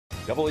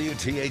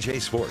WTAJ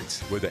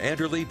Sports with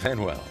Andrew Lee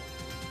Penwell.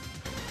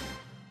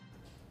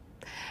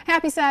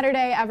 Happy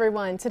Saturday,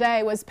 everyone.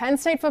 Today was Penn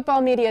State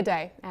Football Media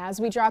Day. As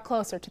we draw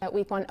closer to that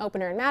Week 1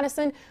 opener in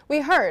Madison,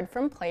 we heard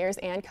from players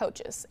and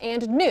coaches.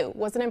 And new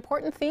was an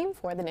important theme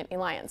for the Nittany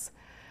Lions.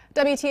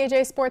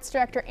 WTAJ Sports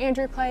Director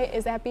Andrew Clay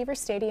is at Beaver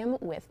Stadium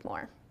with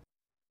more.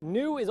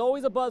 New is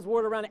always a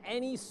buzzword around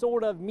any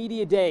sort of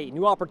media day.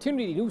 New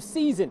opportunity, new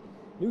season,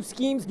 new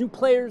schemes, new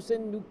players,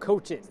 and new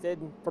coaches.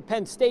 And for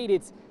Penn State,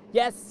 it's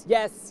yes,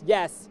 yes,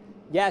 yes,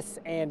 yes,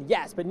 and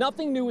yes. But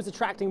nothing new is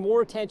attracting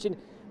more attention.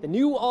 The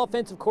new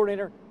offensive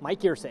coordinator, Mike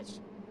Yurcich.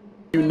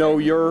 You know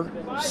your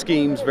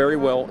schemes very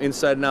well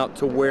inside and out,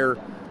 to where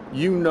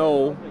you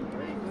know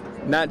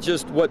not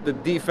just what the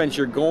defense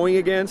you're going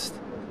against,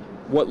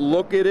 what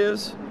look it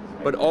is,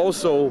 but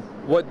also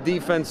what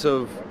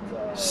defensive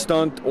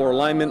stunt or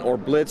alignment or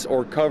blitz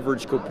or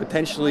coverage could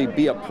potentially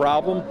be a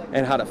problem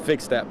and how to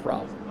fix that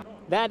problem.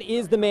 That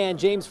is the man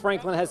James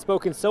Franklin has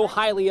spoken so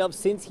highly of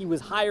since he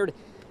was hired.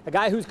 A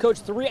guy who's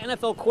coached 3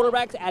 NFL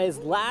quarterbacks at his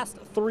last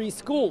 3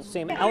 schools.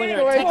 Sam Ellinger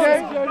at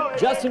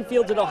Texas, Justin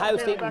Fields at Ohio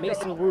State, and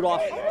Mason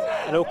Rudolph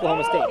at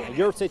Oklahoma State.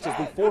 Yurcich is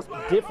the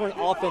 4th different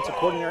offensive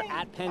coordinator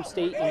at Penn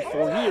State in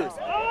 4 years.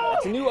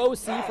 That's a new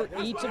OC for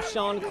each of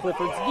Sean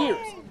Clifford's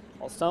years.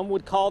 While some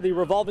would call the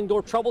revolving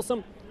door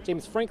troublesome,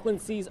 James Franklin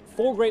sees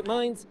 4 great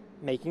minds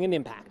making an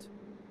impact.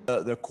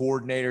 The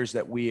coordinators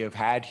that we have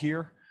had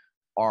here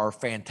are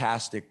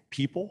fantastic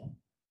people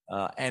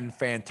and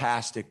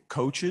fantastic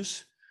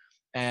coaches.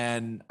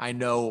 And I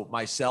know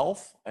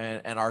myself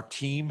and our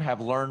team have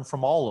learned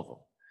from all of them.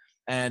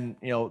 And,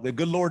 you know, the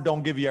good Lord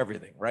don't give you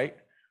everything, right?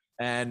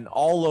 And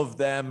all of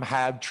them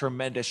have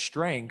tremendous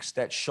strengths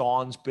that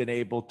Sean's been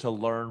able to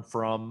learn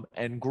from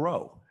and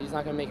grow. He's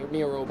not going to make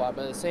me a robot,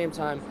 but at the same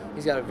time,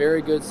 he's got a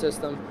very good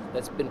system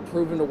that's been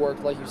proven to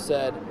work, like you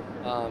said.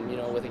 You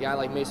know, with a guy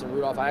like Mason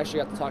Rudolph, I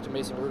actually got to talk to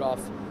Mason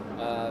Rudolph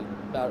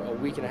about a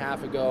week and a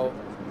half ago,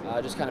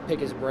 just kind of pick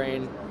his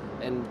brain.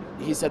 And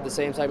he said the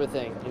same type of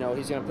thing. You know,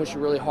 he's going to push you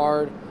really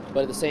hard,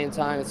 but at the same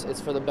time, it's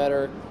for the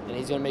better, and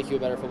he's going to make you a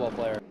better football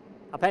player.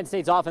 Now, Penn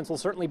State's offense will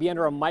certainly be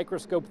under a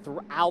microscope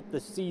throughout the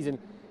season.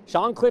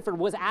 Sean Clifford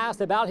was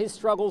asked about his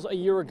struggles a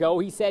year ago.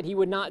 He said he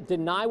would not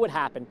deny what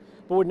happened,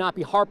 but would not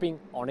be harping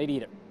on it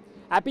either.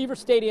 At Beaver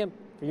Stadium,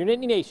 for your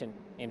Nittany Nation,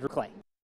 Andrew Clay.